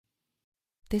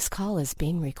This call is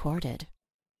being recorded.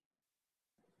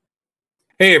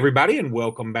 Hey, everybody, and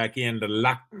welcome back into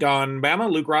Locked On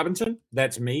Bama. Luke Robinson,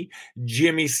 that's me.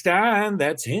 Jimmy Stein,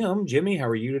 that's him. Jimmy, how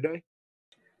are you today?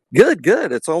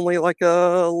 Good. It's only like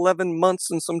 11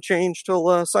 months and some change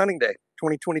till signing day,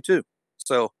 2022.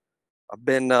 So I've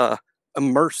been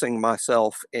immersing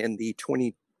myself in the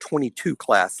 2022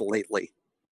 class lately.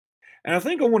 And I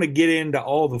think I want to get into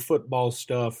all the football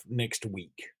stuff next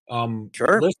week.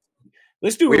 Sure.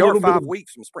 Let's do we a are little 5 bit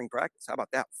weeks from spring practice. How about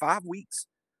that? 5 weeks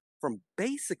from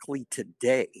basically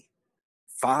today.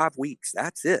 5 weeks.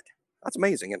 That's it. That's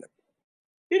amazing, isn't it?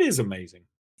 It is amazing.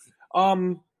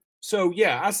 So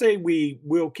yeah, I say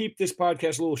we'll keep this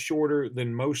podcast a little shorter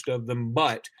than most of them,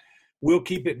 but we'll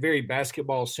keep it very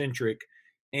basketball centric.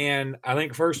 And I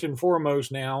think first and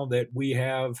foremost, now that we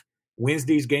have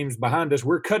Wednesday's games behind us,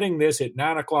 we're cutting this at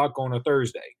 9:00 on a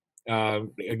Thursday.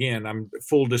 Again, I'm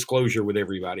full disclosure with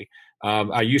everybody.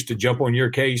 I used to jump on your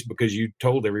case because you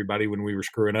told everybody when we were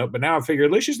screwing up, but now I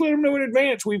figured let's just let them know in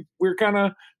advance we're kind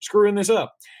of screwing this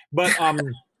up. But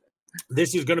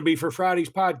this is going to be for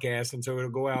Friday's podcast, and so it'll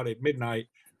go out at midnight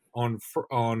on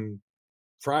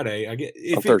Friday. I get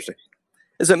on Thursday.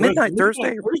 Is it midnight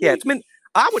Thursday? Yeah, it's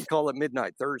I would call it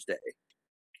midnight Thursday.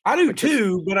 I do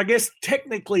too, but I guess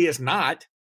technically it's not.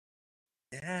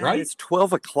 Yeah, right? It's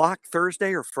 12 o'clock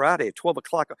Thursday or Friday. 12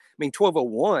 o'clock. I mean,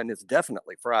 12:01 is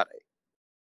definitely Friday.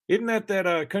 Isn't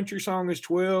that country song is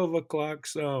 12 o'clock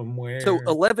somewhere? So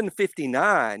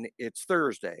 11:59, it's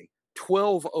Thursday.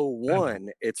 12:01,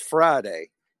 it's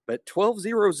Friday. But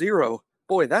 12:00,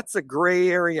 boy, that's a gray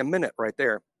area minute right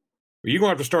there. You're going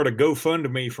to have to start a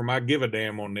GoFundMe for my give a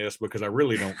damn on this because I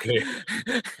really don't care.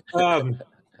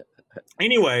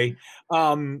 Anyway,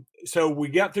 so we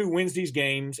got through Wednesday's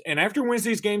games. And after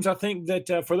Wednesday's games, I think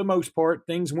that for the most part,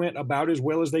 things went about as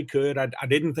well as they could. I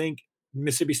didn't think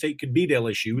Mississippi State could beat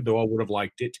LSU, though I would have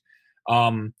liked it.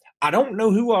 I don't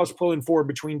know who I was pulling for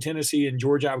between Tennessee and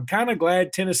Georgia. I'm kind of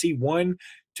glad Tennessee won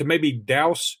to maybe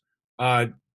douse a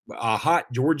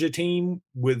hot Georgia team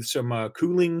with some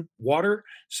cooling water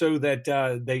so that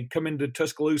they come into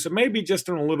Tuscaloosa, maybe just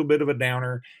on a little bit of a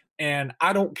downer. And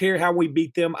I don't care how we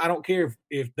beat them. I don't care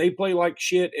if they play like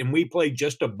shit and we play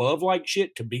just above like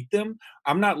shit to beat them.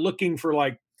 I'm not looking for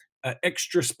like an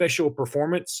extra special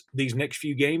performance these next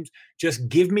few games. Just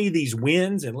give me these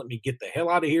wins and let me get the hell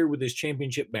out of here with this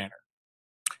championship banner.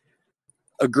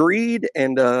 Agreed.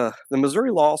 And the Missouri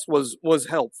loss was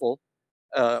helpful.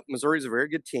 Missouri's a very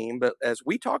good team, but as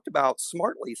we talked about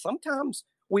smartly, sometimes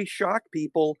we shock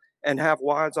people and have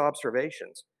wise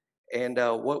observations. And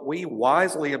what we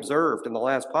wisely observed in the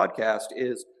last podcast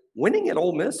is winning at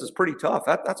Ole Miss is pretty tough.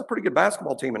 That's a pretty good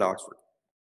basketball team in Oxford.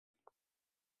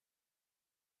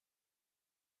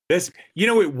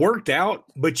 It worked out,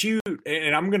 but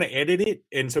and I'm going to edit it,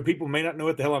 and so people may not know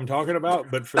what the hell I'm talking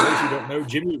about, but for those who don't know,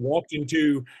 Jimmy walked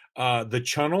into the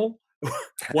channel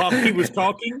while he was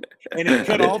talking, and it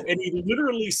cut off, and he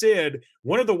literally said,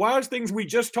 one of the wise things we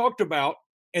just talked about,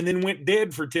 and then went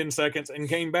dead for 10 seconds and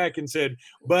came back and said,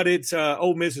 but it's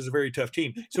Ole Miss is a very tough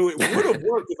team. So it would have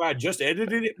worked if I just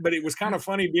edited it, but it was kind of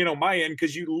funny being on my end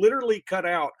because you literally cut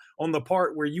out on the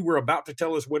part where you were about to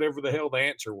tell us whatever the hell the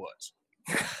answer was.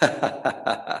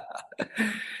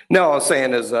 No, I was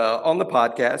saying is on the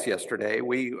podcast yesterday,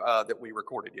 that we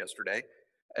recorded yesterday,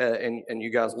 and you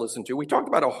guys listened to, we talked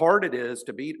about how hard it is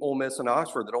to beat Ole Miss and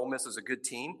Oxford, that Ole Miss is a good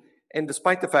team. And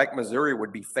despite the fact Missouri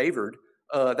would be favored,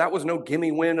 that was no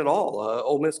gimme win at all.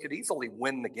 Ole Miss could easily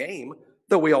win the game,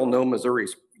 though we all know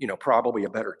Missouri's, probably a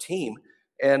better team.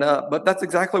 And but that's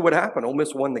exactly what happened. Ole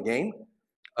Miss won the game.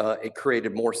 It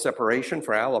created more separation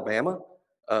for Alabama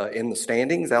in the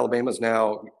standings. Alabama's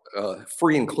now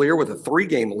free and clear with a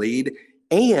 3-game lead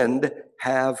and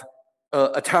have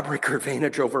a tiebreaker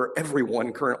advantage over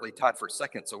everyone currently tied for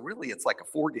second. So really, it's like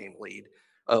a 4-game lead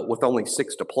with only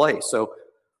 6 to play. So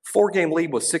 4-game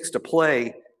lead with 6 to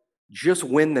play. Just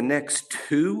win the next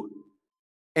 2,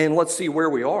 and let's see where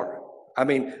we are. I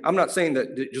mean, I'm not saying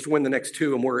that just win the next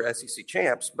 2 and we're SEC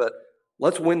champs, but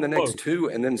let's win the next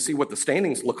 2 and then see what the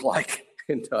standings look like.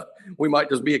 And we might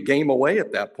just be a game away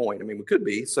at that point. I mean, we could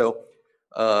be. So,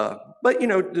 but,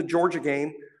 the Georgia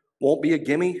game won't be a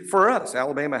gimme for us.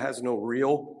 Alabama has no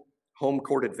real home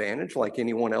court advantage like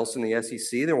anyone else in the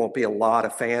SEC. There won't be a lot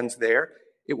of fans there.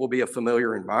 It will be a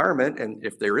familiar environment, and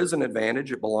if there is an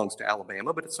advantage, it belongs to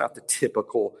Alabama, but it's not the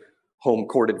typical home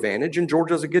court advantage, and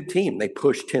Georgia's a good team. They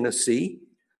pushed Tennessee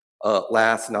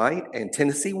last night, and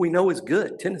Tennessee we know is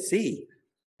good. Tennessee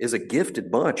is a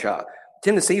gifted bunch.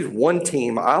 Tennessee's one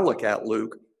team I look at,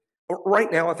 Luke. Right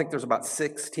now, I think there's about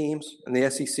 6 teams in the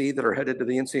SEC that are headed to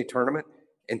the NCAA tournament,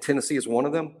 and Tennessee is one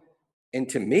of them. And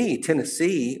to me,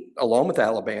 Tennessee, along with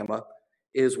Alabama,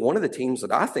 is one of the teams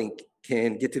that I think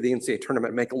can get to the NCAA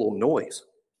tournament and make a little noise.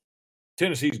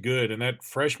 Tennessee's good, and that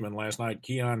freshman last night,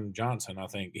 Keon Johnson, I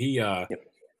think he Yep.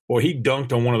 he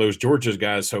dunked on one of those Georgia's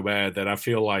guys so bad that I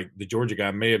feel like the Georgia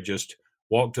guy may have just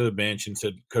walked to the bench and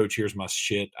said, "Coach, here's my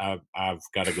shit. I've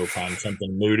got to go find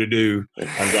something new to do.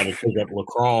 I've got to pick up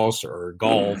lacrosse or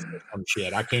golf or some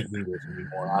shit. I can't do this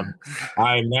anymore.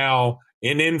 I'm now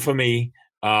in infamy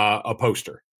a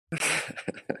poster."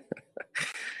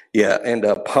 Yeah, and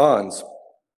Pons,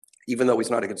 even though he's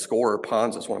not a good scorer,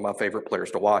 Pons is one of my favorite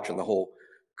players to watch in the whole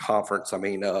conference. I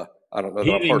mean, I don't know He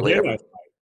that I've didn't hardly play ever. last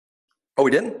night. Oh,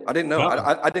 he didn't? I didn't know. No.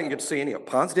 I didn't get to see any of it.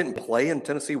 Pons didn't play in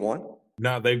Tennessee 1?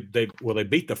 No, they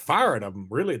beat the fire out of them.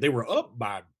 Really, they were up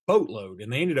by a boatload,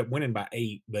 and they ended up winning by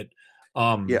 8. But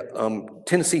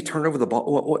Tennessee turned over the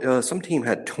ball. Some team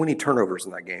had 20 turnovers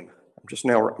in that game. I'm just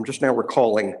now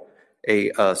recalling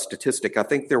a statistic. I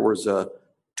think there was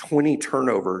 20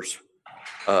 turnovers,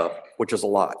 which is a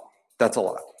lot. That's a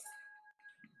lot.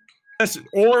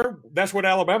 That's what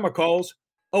Alabama calls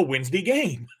a Wednesday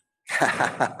game.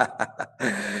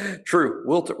 True.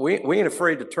 We ain't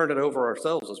afraid to turn it over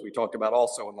ourselves, as we talked about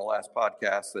also in the last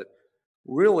podcast, that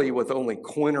really with only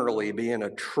Quinterly being a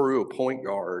true point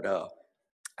guard,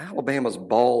 Alabama's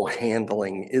ball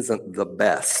handling isn't the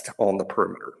best on the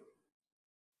perimeter.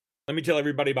 Let me tell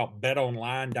everybody about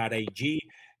betonline.ag.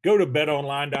 Go to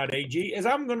betonline.ag, as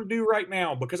I'm going to do right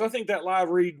now, because I think that live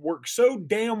read worked so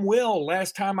damn well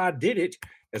last time I did it,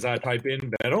 as I type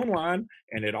in betonline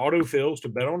and it autofills to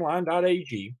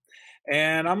betonline.ag.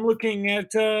 And I'm looking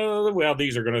at,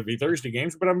 these are going to be Thursday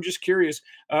games, but I'm just curious.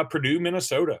 Purdue,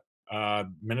 Minnesota.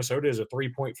 Minnesota is a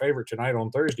 3-point favorite tonight on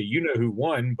Thursday. You know who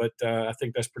won, but I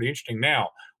think that's pretty interesting. Now,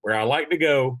 where I like to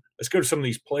go, let's go to some of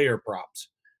these player props.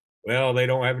 Well, they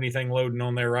don't have anything loading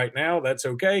on there right now. That's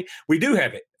okay. We do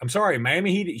have it. I'm sorry,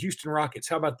 Miami Heat at Houston Rockets.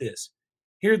 How about this?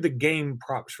 Here are the game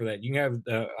props for that. You can have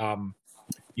the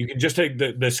you can just take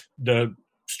the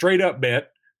straight up bet,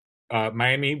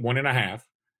 Miami 1.5.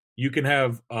 You can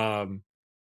have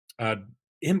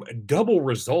double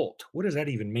result. What does that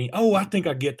even mean? Oh, I think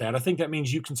I get that. I think that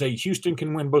means you can say Houston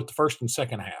can win both the first and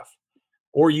second half.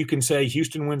 Or you can say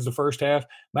Houston wins the first half,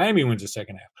 Miami wins the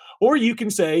second half. Or you can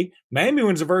say Miami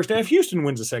wins the first half, Houston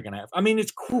wins the second half. I mean,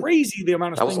 it's crazy the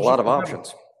amount of things. That was a lot of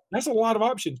options. That's a lot of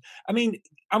options. I mean,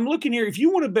 I'm looking here. If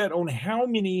you want to bet on how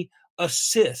many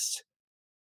assists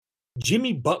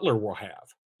Jimmy Butler will have,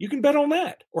 you can bet on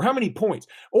that. Or how many points.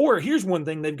 Or here's one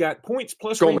thing. They've got points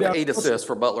plus going with 8 assists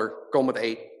for Butler. Going with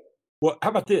 8. Well, how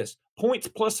about this? Points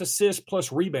plus assists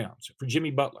plus rebounds for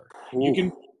Jimmy Butler. Ooh. You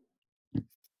can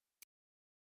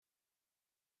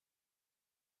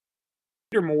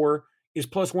or more is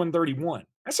plus 131.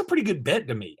 That's a pretty good bet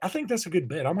to me. I think that's a good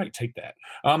bet. I might take that.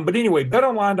 But anyway,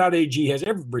 betonline.ag has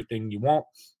everything you want.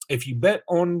 If you bet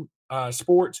on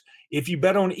sports, if you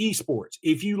bet on esports,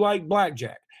 if you like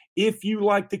blackjack, if you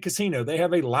like the casino, they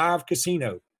have a live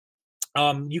casino.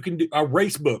 You can do a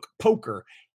race book, poker,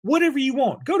 whatever you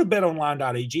want. Go to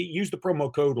betonline.ag, use the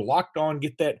promo code Locked On,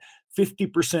 get that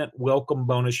 50% welcome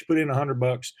bonus. You put in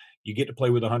 $100, you get to play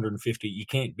with 150. You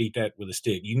can't beat that with a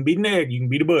stick. You can beat an egg, you can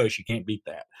beat a bush. You can't beat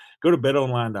that. Go to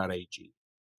betonline.ag.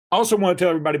 I also want to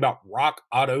tell everybody about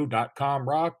rockauto.com.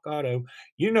 Rock Auto,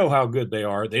 you know how good they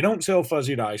are. They don't sell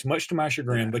fuzzy dice, much to my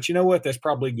chagrin, but you know what? That's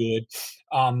probably good.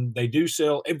 They do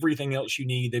sell everything else you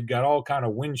need. They've got all kind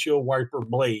of windshield wiper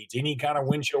blades, any kind of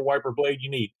windshield wiper blade you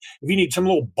need. If you need some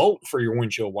little bolt for your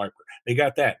windshield wiper, they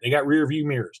got that. They got rear view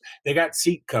mirrors. They got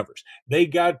seat covers. They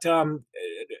got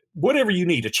whatever you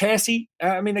need, a chassis.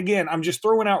 I mean, again, I'm just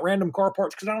throwing out random car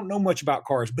parts because I don't know much about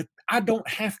cars, but I don't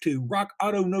have to. Rock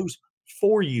Auto knows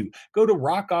for you. Go to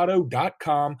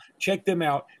rockauto.com, check them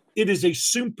out. It is a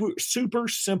super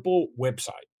simple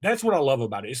website. That's what I love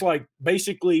about it. It's like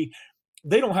basically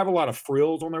they don't have a lot of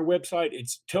frills on their website.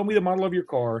 It's tell me the model of your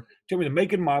car, tell me the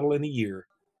make and model and the year,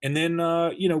 and then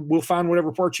we'll find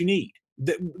whatever parts you need.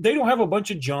 They don't have a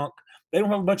bunch of junk. They don't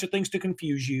have a bunch of things to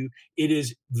confuse you. It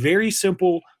is very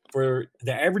simple for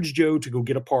the average Joe to go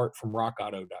get a part from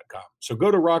rockauto.com. So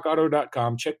go to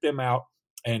rockauto.com, check them out,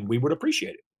 and we would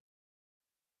appreciate it.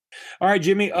 All right,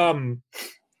 Jimmy.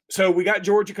 So we got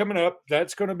Georgia coming up.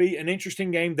 That's going to be an interesting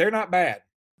game. They're not bad.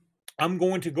 I'm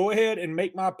going to go ahead and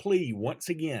make my plea once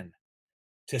again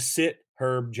to sit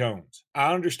Herb Jones.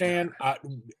 I understand. I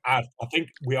think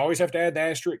we always have to add the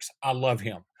asterisks. I love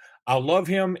him. I love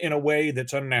him in a way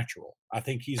that's unnatural. I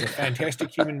think he's a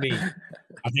fantastic human being.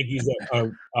 I think he's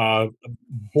a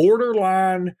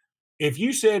borderline If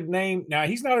you said name, now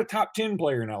he's not a top 10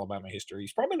 player in Alabama history.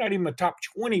 He's probably not even a top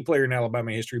 20 player in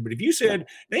Alabama history. But if you said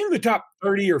name the top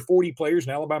 30 or 40 players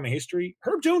in Alabama history,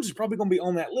 Herb Jones is probably going to be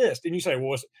on that list. And you say,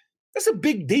 well, that's a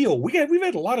big deal. We've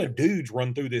had a lot of dudes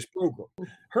run through this program.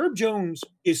 Herb Jones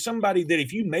is somebody that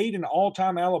if you made an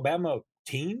all-time Alabama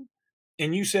team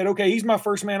and you said, okay, he's my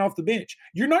first man off the bench,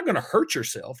 you're not going to hurt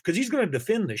yourself because he's going to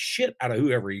defend the shit out of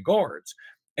whoever he guards.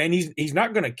 And he's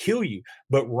not going to kill you.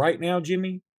 But right now,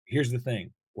 Jimmy, here's the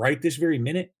thing. Right this very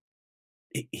minute,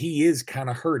 he is kind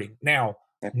of hurting. Now,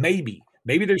 maybe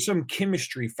there's some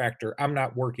chemistry factor I'm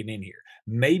not working in here.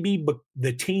 Maybe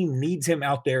the team needs him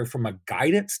out there from a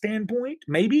guidance standpoint.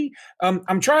 Maybe.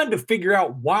 I'm trying to figure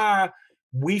out why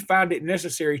we find it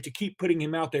necessary to keep putting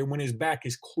him out there when his back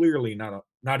is clearly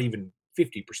not even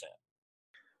 50%.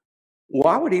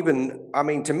 Well,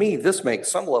 to me, this makes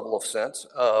some level of sense.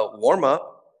 Warm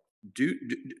up.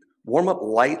 Warm up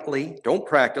lightly. Don't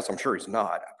practice. I'm sure he's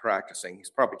not practicing.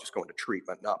 He's probably just going to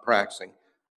treatment, not practicing.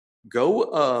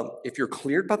 Go, if you're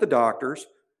cleared by the doctors,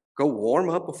 go warm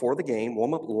up before the game.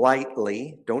 Warm up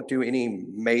lightly. Don't do any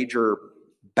major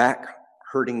back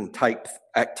hurting type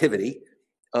activity.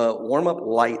 Warm up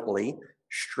lightly.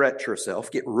 Stretch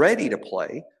yourself. Get ready to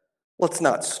play. Let's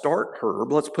not start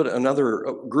Herb. Let's put another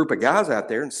group of guys out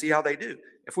there and see how they do.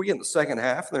 If we get in the second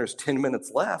half and there's 10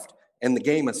 minutes left and the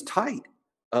game is tight,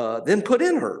 then put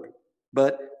in Herb.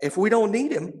 But if we don't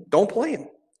need him, don't play him.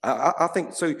 I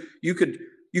think so. You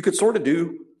could sort of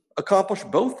accomplish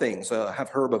both things. Have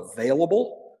Herb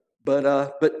available,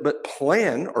 but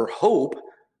plan or hope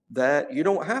that you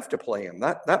don't have to play him.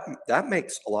 That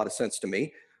makes a lot of sense to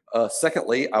me.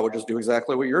 Secondly, I would just do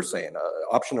exactly what you're saying.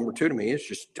 Option number 2 to me is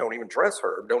just don't even dress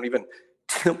Herb. Don't even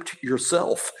tempt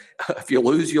yourself. If you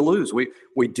lose, you lose.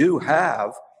 We do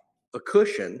have a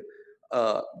cushion.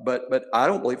 But I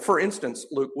don't believe, for instance,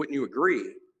 Luke, wouldn't you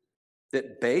agree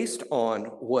that based on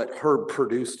what Herb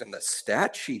produced in the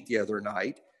stat sheet the other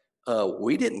night,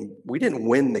 we didn't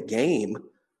win the game,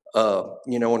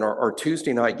 in our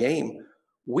Tuesday night game.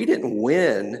 We didn't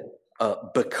win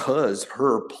because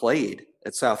Herb played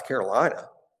at South Carolina.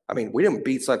 I mean, we didn't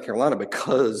beat South Carolina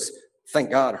because, thank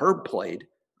God, Herb played.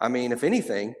 I mean, if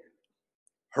anything,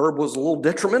 Herb was a little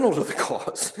detrimental to the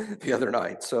cause the other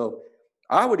night. So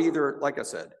I would either, like I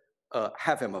said,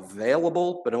 have him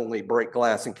available, but only break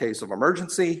glass in case of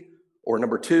emergency. Or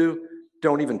number 2,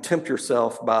 don't even tempt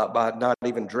yourself by not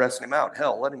even dressing him out.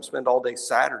 Hell, let him spend all day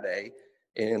Saturday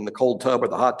in the cold tub or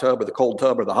the hot tub or the cold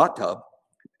tub or the hot tub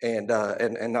and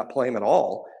not play him at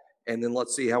all. And then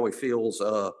let's see how he feels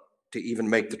to even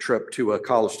make the trip to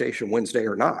College Station Wednesday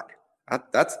or not.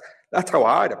 That's how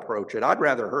I'd approach it. I'd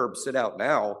rather Herb sit out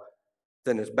now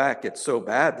than his back gets so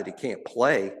bad that he can't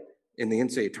play in the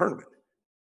NCAA tournament.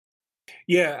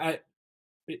 Yeah.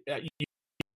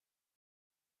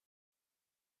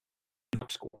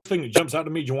 Thing that jumps out to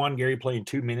me, Juwan Gary playing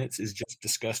 2 minutes is just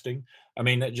disgusting. I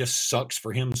mean, that just sucks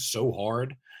for him so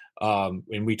hard.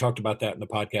 And we talked about that in the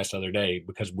podcast the other day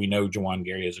because we know Juwan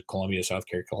Gary is a Columbia, South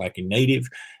Carolina native,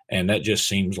 and that just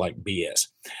seems like BS.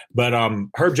 But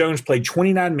Herb Jones played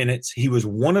 29 minutes. He was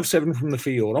 1 of 7 from the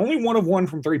field, only 1 of 1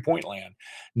 from three-point land.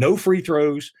 No free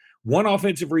throws, 1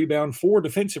 offensive rebound, 4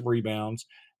 defensive rebounds.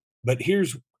 But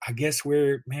here's, I guess,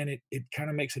 where, man, it kind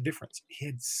of makes a difference. He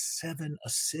had 7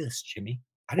 assists, Jimmy.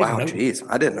 Wow, geez.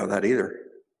 I didn't know that either.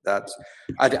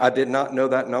 I did not know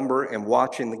that number, and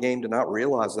watching the game did not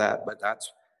realize that. But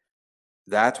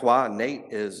that's why Nate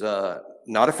is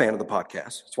not a fan of the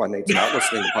podcast. That's why Nate's not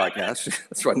listening to podcasts.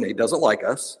 That's why Nate doesn't like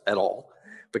us at all,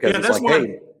 because it's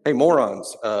like, hey,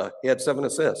 morons. He had 7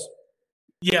 assists.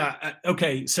 Yeah.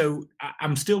 Okay. So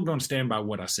I'm still going to stand by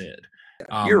what I said.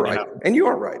 You're right. And you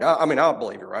are right. I mean, I'll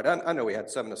believe you're right. I know he had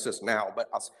 7 assists now, but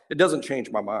it doesn't change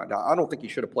my mind. I don't think he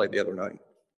should have played the other night.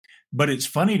 But it's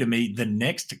funny to me, the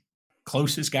next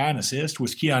closest guy in assist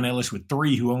was Keon Ellis with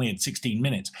 3, who only had 16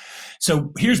 minutes.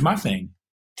 So here's my thing.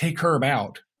 Take Herb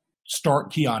out.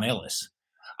 Start Keon Ellis.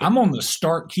 I'm on the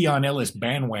start Keon Ellis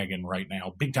bandwagon right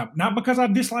now, big time. Not because I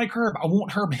dislike Herb. I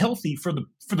want Herb healthy for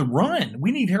the run.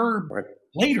 We need Herb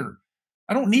later.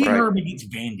 I don't need Herb against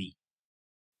Vandy.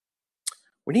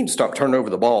 We need to stop turning over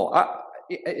the ball.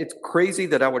 It's crazy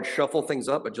that I would shuffle things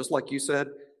up, but just like you said,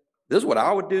 this is what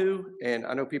I would do. And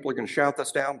I know people are going to shout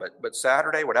this down, but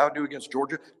Saturday, what I would do against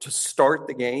Georgia to start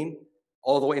the game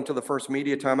all the way into the first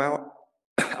media timeout,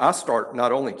 I start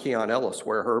not only Keon Ellis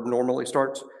where Herb normally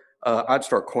starts, I'd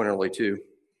start Quinerly too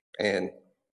and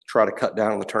try to cut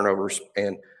down on the turnovers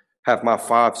and have my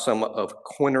 5 sum of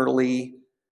Quinerly,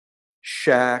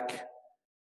 Shaq,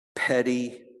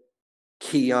 Petty,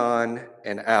 Keon,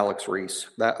 and Alex Reese.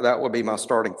 That would be my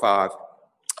starting 5.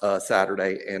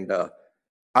 Saturday, and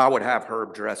I would have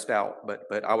Herb dressed out,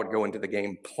 but I would go into the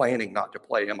game planning not to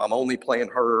play him. I'm only playing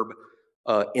Herb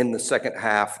in the second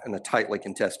half in a tightly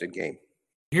contested game.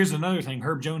 Here's another thing.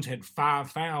 Herb Jones had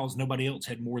 5 fouls. Nobody else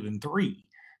had more than 3.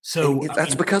 So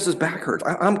that's because his back hurts.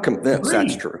 I'm convinced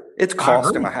that's true. It's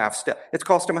cost him a half step.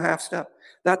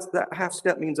 That half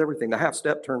step means everything. The half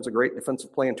step turns a great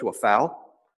defensive play into a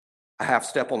foul. A half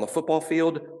step on the football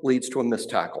field leads to a missed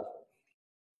tackle.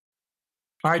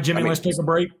 All right, Jimmy, let's take a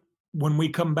break. When we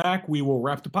come back, we will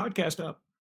wrap the podcast up.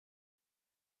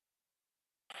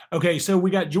 Okay, so we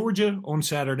got Georgia on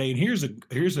Saturday, and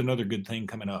here's another good thing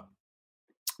coming up.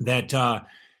 That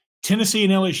Tennessee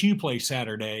and LSU play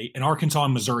Saturday, and Arkansas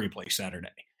and Missouri play Saturday.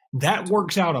 That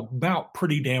works out about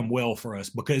pretty damn well for us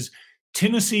because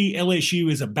Tennessee, LSU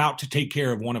is about to take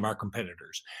care of one of our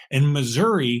competitors. And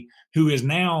Missouri, who is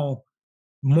now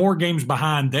more games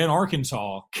behind than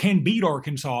Arkansas, can beat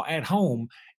Arkansas at home,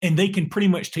 and they can pretty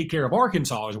much take care of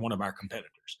Arkansas as one of our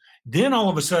competitors. Then all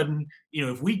of a sudden,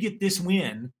 if we get this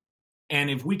win, and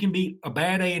if we can beat a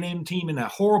bad A&M team and a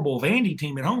horrible Vandy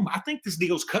team at home, I think this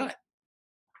deal's cut.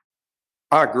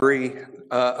 I agree.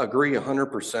 Agree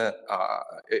 100%.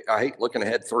 I hate looking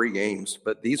ahead 3 games,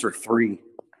 but these are 3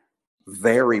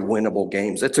 very winnable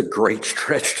games. It's a great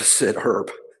stretch to sit Herb.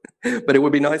 But it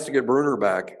would be nice to get Bruner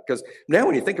back because now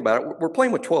when you think about it, we're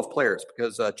playing with 12 players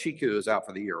because Chiku is out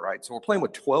for the year, right? So we're playing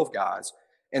with 12 guys,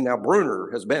 and now Bruner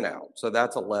has been out, so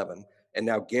that's 11. And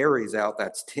now Gary's out,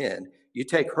 that's 10. You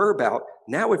take Herb out,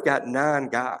 now we've got 9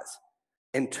 guys.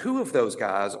 And 2 of those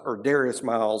guys are Darius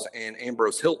Miles and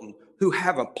Ambrose Hilton, who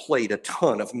haven't played a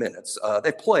ton of minutes.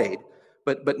 They played,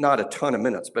 but not a ton of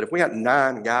minutes. But if we got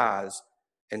 9 guys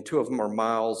and 2 of them are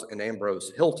Miles and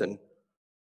Ambrose Hilton,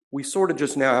 we sort of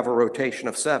just now have a rotation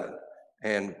of 7.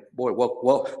 And boy,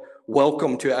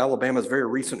 welcome to Alabama's very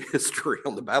recent history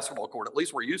on the basketball court. At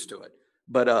least we're used to it.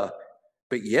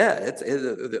 But yeah,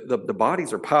 the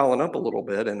bodies are piling up a little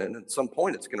bit, and at some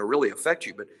point it's going to really affect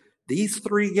you. But these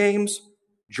 3 games,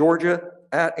 Georgia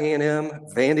at A&M,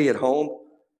 Vandy at home,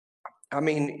 I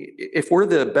mean, if we're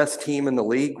the best team in the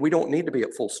league, we don't need to be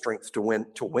at full strength to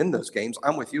win those games.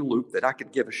 I'm with you, Luke, that I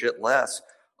could give a shit less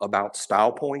about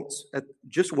style points.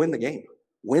 Just win the game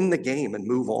and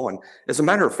move on. As a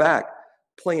matter of fact,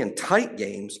 playing tight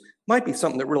games might be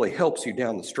something that really helps you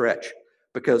down the stretch.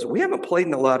 Because we haven't played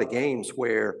in a lot of games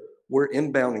where we're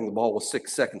inbounding the ball with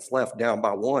 6 seconds left down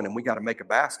by 1 and we got to make a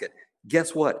basket.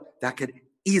 Guess what? That could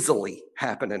easily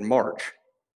happen in March.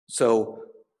 So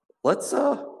let's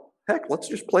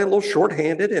just play a little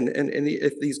shorthanded and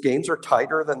if these games are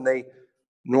tighter than they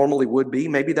normally would be,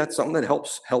 maybe that's something that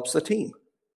helps the team.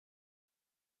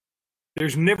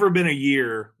 There's never been a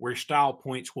year where style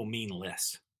points will mean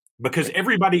less. Because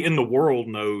everybody in the world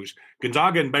knows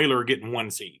Gonzaga and Baylor are getting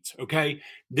 1 seeds, okay?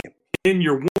 Then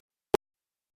you're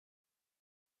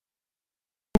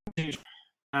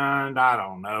and I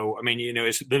don't know. I mean,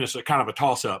 it's a kind of a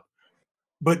toss-up.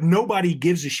 But nobody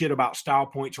gives a shit about style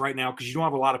points right now because you don't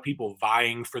have a lot of people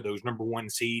vying for those number 1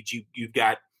 seeds. You've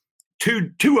got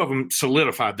two of them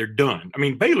solidified. They're done. I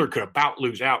mean, Baylor could about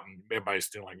lose out, and everybody's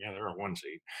still like, yeah, they're a 1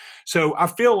 seed. So I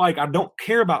feel like I don't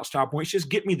care about style points. Just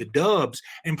get me the dubs.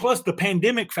 And plus, the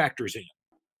pandemic factors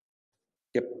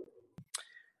in.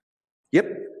 Yep.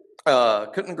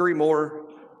 Couldn't agree more.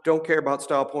 Don't care about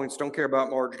style points. Don't care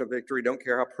about margin of victory. Don't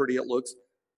care how pretty it looks.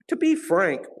 To be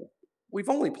frank, we've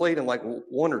only played in like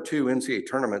 1 or 2 NCAA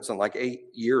tournaments in like 8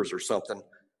 years or something.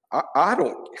 I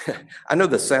don't – I know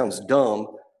this sounds dumb,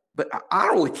 but I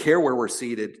don't really care where we're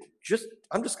seated.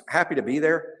 I'm just happy to be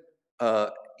there.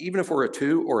 Even if we're a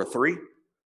 2 or a 3,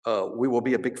 we will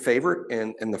be a big favorite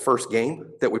in the first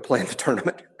game that we play in the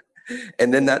tournament.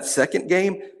 And then that second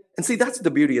game, and see, that's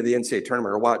the beauty of the NCAA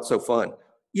tournament or why it's so fun.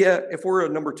 Yeah, if we're a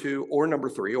number 2 or number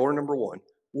 3 or number 1,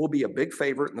 we'll be a big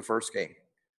favorite in the first game.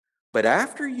 But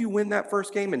after you win that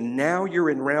first game and now you're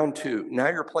in round 2, now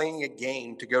you're playing a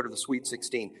game to go to the Sweet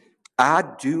 16, I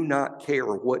do not care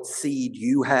what seed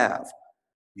you have.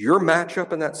 Your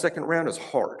matchup in that second round is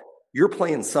hard. You're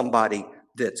playing somebody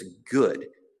that's good.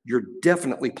 You're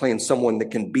definitely playing someone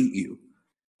that can beat you.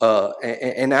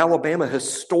 And Alabama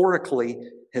historically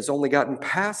has only gotten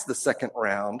past the second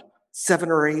round 7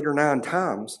 or 8 or 9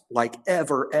 times, like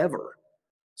ever.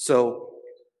 So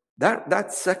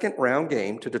that second round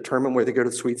game to determine where they go to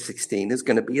the Sweet 16 is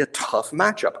going to be a tough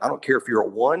matchup. I don't care if you're a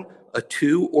 1, a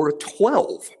 2, or a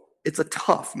 12. It's a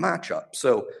tough matchup.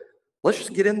 So let's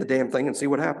just get in the damn thing and see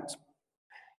what happens.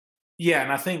 Yeah,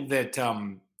 and I think that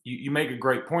you make a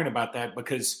great point about that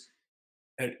because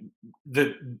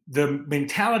the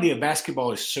mentality of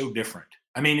basketball is so different.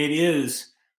 I mean, it is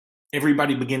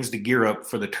everybody begins to gear up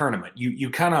for the tournament. You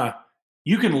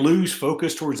can lose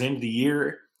focus towards the end of the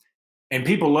year, and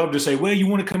people love to say, well, you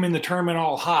want to come in the tournament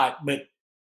all hot, but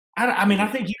I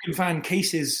think you can find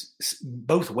cases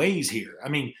both ways here. I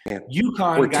mean,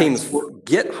 UConn where teams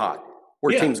get hot,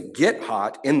 teams get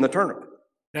hot in the tournament.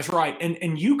 That's right. And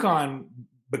UConn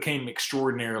became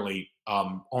extraordinarily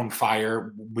on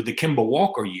fire with the Kemba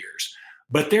Walker years.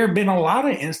 But there have been a lot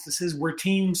of instances where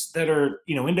teams that are,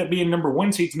 end up being number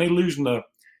one seeds may lose in the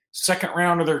second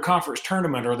round of their conference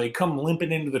tournament, or they come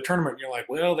limping into the tournament. And you're like,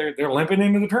 well, they're limping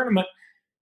into the tournament,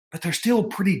 but they're still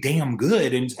pretty damn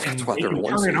good. And that's why they're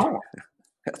one seed.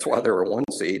 That's why they're a one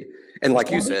seed. And like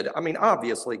you said, I mean,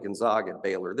 obviously Gonzaga and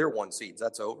Baylor, they're one seeds.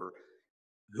 That's over.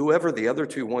 Whoever the other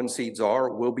two one seeds are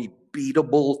will be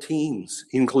beatable teams,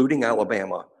 including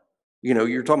Alabama.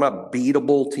 You're talking about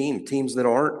beatable teams that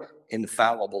aren't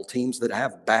infallible, teams that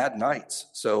have bad nights.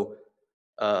 So,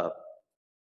 I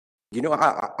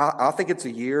think it's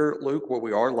a year, Luke, where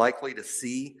we are likely to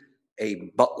see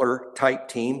a Butler-type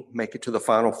team make it to the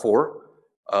Final Four.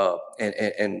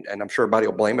 And I'm sure everybody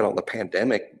will blame it on the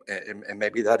pandemic, and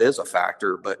maybe that is a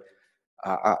factor, but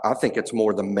I think it's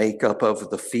more the makeup of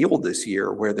the field this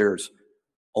year, where there's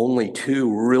only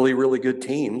two really, really good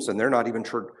teams, and they're not even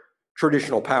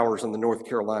traditional powers in the North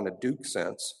Carolina Duke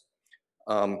sense.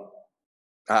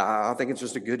 I think it's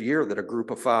just a good year that a group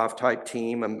of five type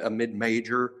team, a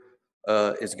mid-major,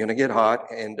 is going to get hot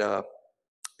and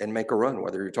make a run,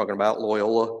 whether you're talking about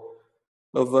Loyola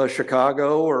of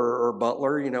Chicago or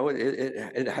Butler.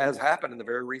 It has happened in the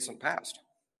very recent past.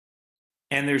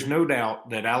 And there's no doubt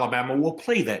that Alabama will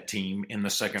play that team in the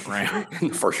second round. In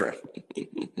the first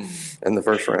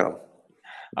round.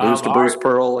 Lose to Bruce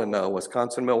Pearl and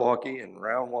Wisconsin, Milwaukee in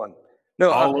round one.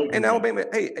 No, and Alabama,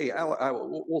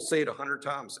 we'll say it 100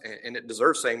 times, and it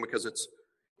deserves saying because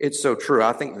it's so true.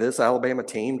 I think this Alabama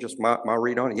team, just my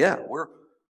read on it,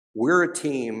 we're a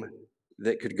team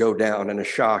that could go down in a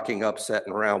shocking upset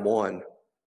in round one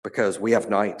because we have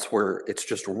nights where it's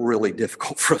just really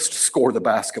difficult for us to score the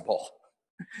basketball.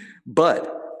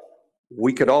 But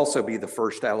we could also be the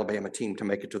first Alabama team to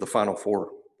make it to the Final Four.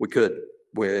 We could.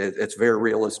 It's very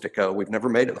realistic. We've never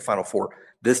made it to the Final Four.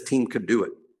 This team could do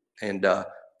it, and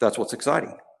that's what's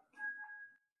exciting.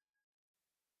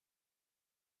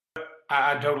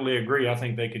 I totally agree. I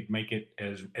think they could make it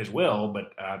as well,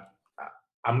 but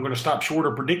I'm going to stop short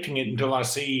of predicting it until I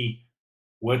see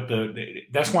what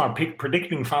that's why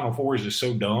predicting Final Fours is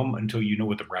so dumb until you know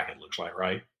what the bracket looks like,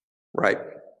 right? Right.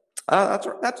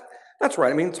 That's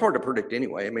right. I mean, it's hard to predict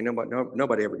anyway. I mean,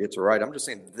 nobody ever gets it right. I'm just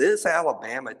saying this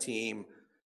Alabama team,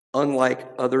 unlike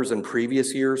others in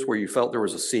previous years where you felt there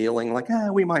was a ceiling, like,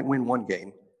 we might win one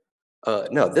game.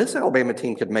 No, this Alabama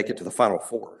team could make it to the Final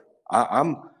Four.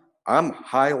 I'm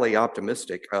highly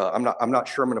optimistic. I'm not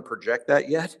sure I'm going to project that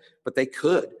yet, but they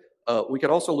could. We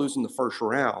could also lose in the first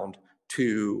round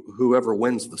to whoever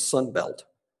wins the Sun Belt,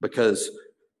 because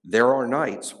there are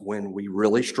nights when we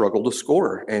really struggle to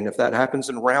score. And if that happens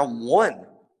in round one,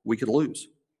 we could lose.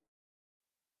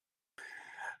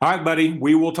 All right, buddy.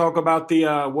 We will talk about the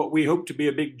what we hope to be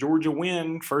a big Georgia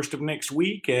win first of next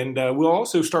week. And we'll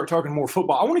also start talking more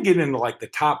football. I want to get into like the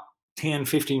top 10,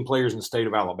 15 players in the state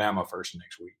of Alabama first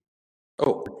next week.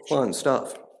 Oh, fun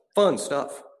stuff.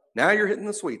 Now you're hitting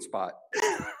the sweet spot.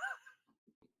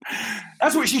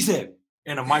 That's what she said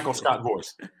in a Michael Scott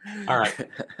voice. All right.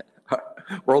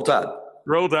 Roll Tide.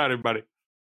 Roll Tide, everybody.